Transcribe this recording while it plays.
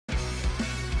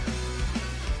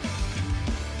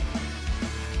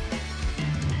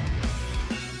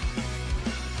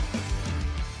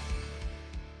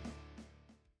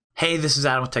Hey, this is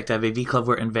Adam with Tech Dive AV Club.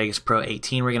 We're in Vegas Pro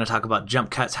 18. We're going to talk about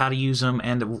jump cuts, how to use them,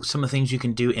 and some of the things you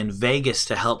can do in Vegas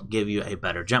to help give you a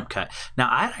better jump cut. Now,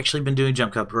 I'd actually been doing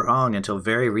jump cuts wrong until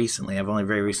very recently. I've only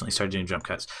very recently started doing jump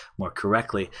cuts more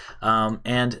correctly.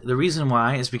 And the reason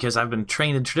why is because I've been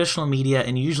trained in traditional media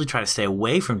and you usually try to stay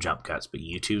away from jump cuts, but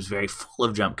YouTube's very full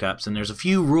of jump cuts, and there's a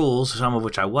few rules, some of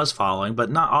which I was following,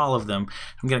 but not all of them.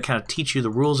 I'm going to kind of teach you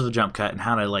the rules of a jump cut and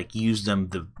how to use them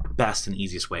the best and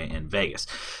easiest way in Vegas.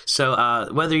 So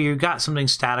whether you got something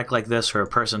static like this or a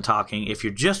person talking, if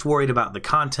you're just worried about the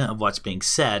content of what's being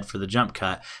said for the jump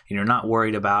cut and you're not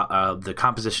worried about the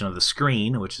composition of the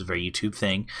screen, which is a very YouTube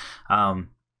thing,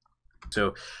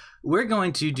 so we're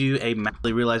going to do a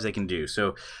realize they can do.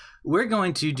 So we're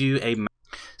going to do a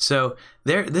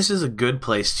this is a good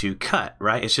place to cut,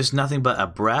 right? It's just nothing but a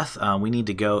breath. We need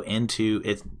to go into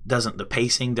it. The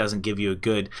pacing doesn't give you a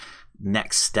good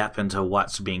next step into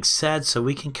what's being said, so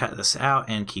we can cut this out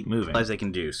and keep moving as they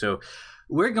can do. So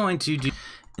we're going to do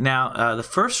now the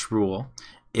first rule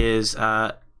is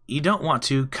you don't want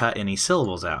to cut any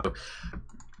syllables out.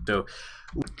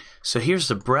 So here's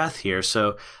the breath here,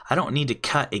 so I don't need to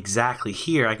cut exactly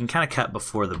here. I can kind of cut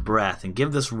before the breath and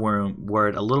give this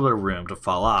word a little bit of room to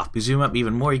fall off. If you zoom up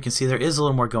even more, you can see there is a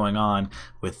little more going on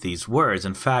with these words.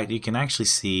 In fact, you can actually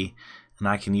see, and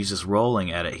I can use this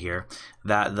rolling edit here,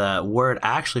 that the word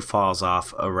actually falls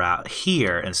off around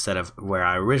here instead of where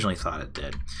I originally thought it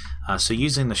did. So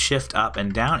using the shift up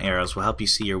and down arrows will help you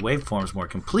see your waveforms more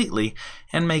completely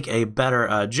and make a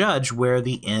better judge where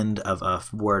the end of a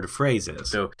word or phrase is.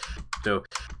 So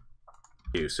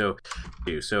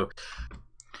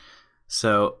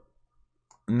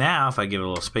now if I give it a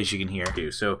little space, you can hear.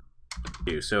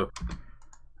 So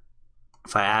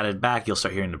if I added back, you'll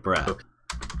start hearing the breath.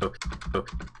 I'm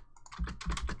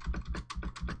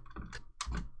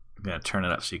going to turn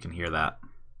it up so you can hear that.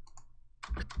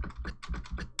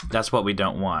 That's what we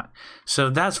don't want. So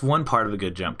that's one part of a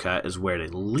good jump cut, is where to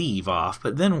leave off.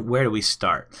 But then where do we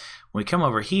start? When we come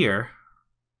over here,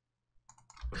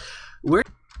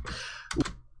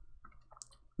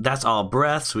 that's all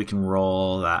breath, so we can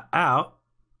roll that out.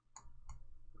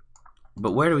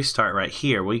 But where do we start right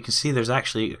here? Well, you can see there's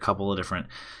actually a couple of different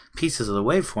pieces of the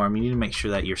waveform. You need to make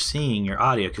sure that you're seeing your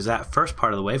audio, because that first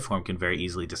part of the waveform can very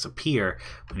easily disappear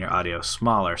when your audio is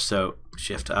smaller. So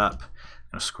shift up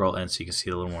and scroll in so you can see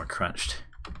it a little more crunched.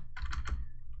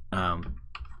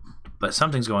 But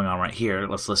something's going on right here.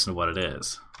 Let's listen to what it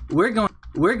is. We're going.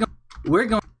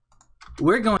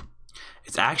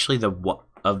 It's actually the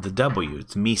W.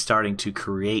 It's me starting to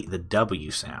create the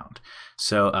W sound.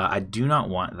 So I do not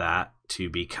want that to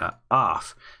be cut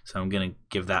off. So I'm going to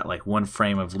give that like one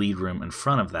frame of lead room in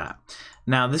front of that.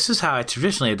 Now this is how I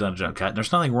traditionally have done a jump cut.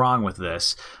 There's nothing wrong with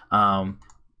this, but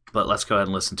let's go ahead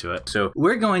and listen to it. So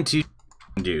we're going to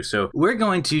do. So we're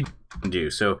going to do.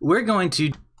 So we're going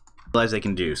to realize they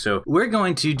can do. So we're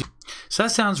going to do. So that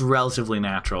sounds relatively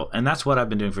natural, and that's what I've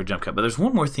been doing for a jump cut. But there's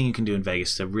one more thing you can do in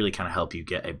Vegas to really kind of help you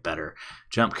get a better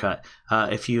jump cut.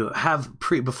 If you have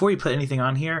before you put anything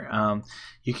on here,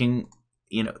 you can,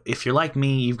 if you're like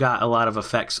me, you've got a lot of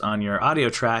effects on your audio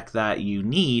track that you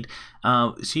need.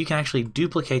 So you can actually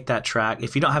duplicate that track.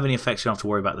 If you don't have any effects, you don't have to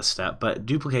worry about this step, but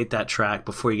duplicate that track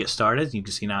before you get started. You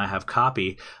can see now I have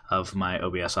copy of my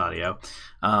OBS audio.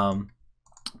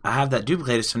 I have that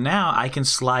duplicated, so now I can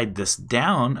slide this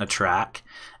down a track,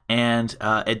 and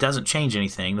it doesn't change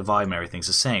anything. The volume and everything's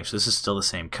the same, so this is still the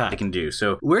same cut. I can do.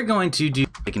 So we're going to do.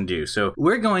 I can do. So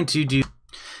we're going to do.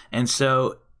 And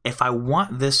so if I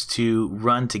want this to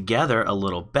run together a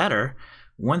little better,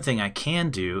 one thing I can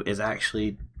do is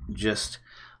actually just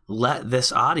let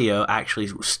this audio actually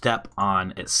step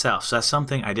on itself. So that's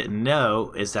something I didn't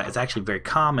know, is that it's actually very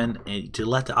common to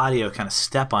let the audio kind of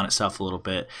step on itself a little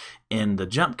bit in the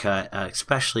jump cut,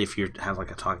 especially if you have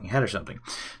like a talking head or something.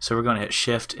 So we're going to hit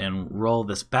shift and roll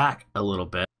this back a little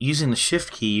bit. Using the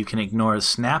shift key, you can ignore the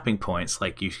snapping points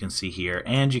like you can see here,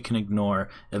 and you can ignore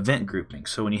event grouping.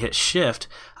 So when you hit shift,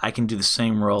 I can do the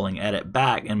same rolling edit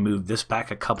back and move this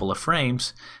back a couple of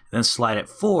frames, then slide it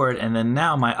forward, and then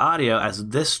now my audio, as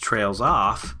this trails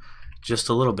off just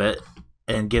a little bit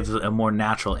and gives a more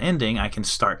natural ending, I can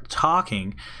start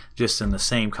talking just in the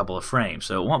same couple of frames.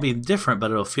 So it won't be different,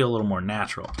 but it'll feel a little more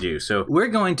natural. So we're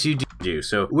going to do.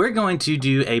 So we're going to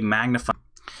do a magnify.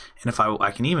 And if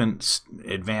I can even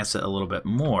advance it a little bit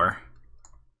more.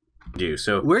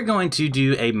 So we're going to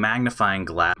do a magnifying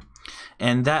glass.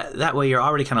 And that way you're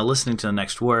already kind of listening to the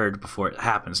next word before it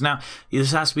happens. Now,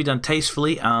 this has to be done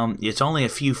tastefully. It's only a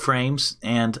few frames,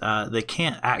 and they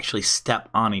can't actually step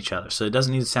on each other. So it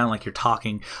doesn't need to sound like you're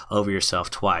talking over yourself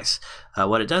twice.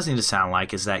 What it does need to sound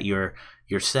like is that you're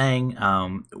you're saying,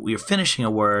 you're finishing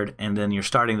a word and then you're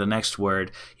starting the next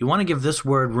word, you want to give this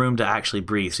word room to actually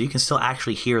breathe. So you can still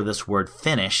actually hear this word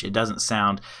finish. It doesn't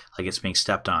sound like it's being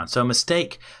stepped on. So a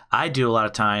mistake I do a lot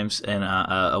of times, and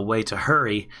a way to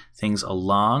hurry things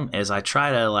along, is I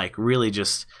try to like really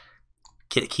just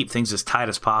keep things as tight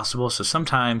as possible. So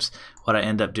sometimes what I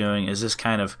end up doing is this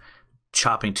kind of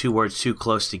chopping two words too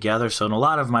close together. So in a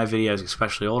lot of my videos,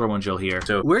 especially older ones, you'll hear,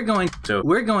 we're going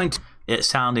to it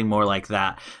sounding more like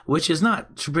that, which is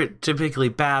not typically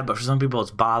bad, but for some people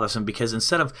it's bothersome, because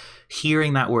instead of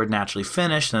hearing that word naturally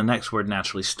finish and the next word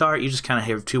naturally start, you just kind of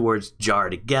hear two words jar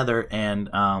together, and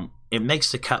it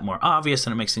makes the cut more obvious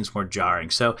and it makes things more jarring.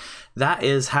 So that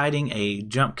is hiding a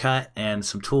jump cut, and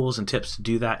some tools and tips to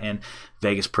do that in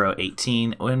Vegas Pro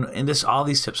 18. And all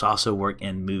these tips also work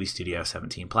in Movie Studio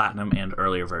 17 Platinum and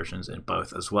earlier versions in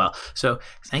both as well. So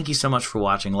thank you so much for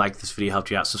watching. Like this video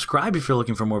helped you out. Subscribe if you're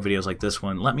looking for more videos like this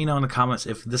one. Let me know in the comments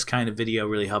if this kind of video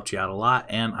really helped you out a lot,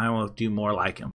 and I will do more like them.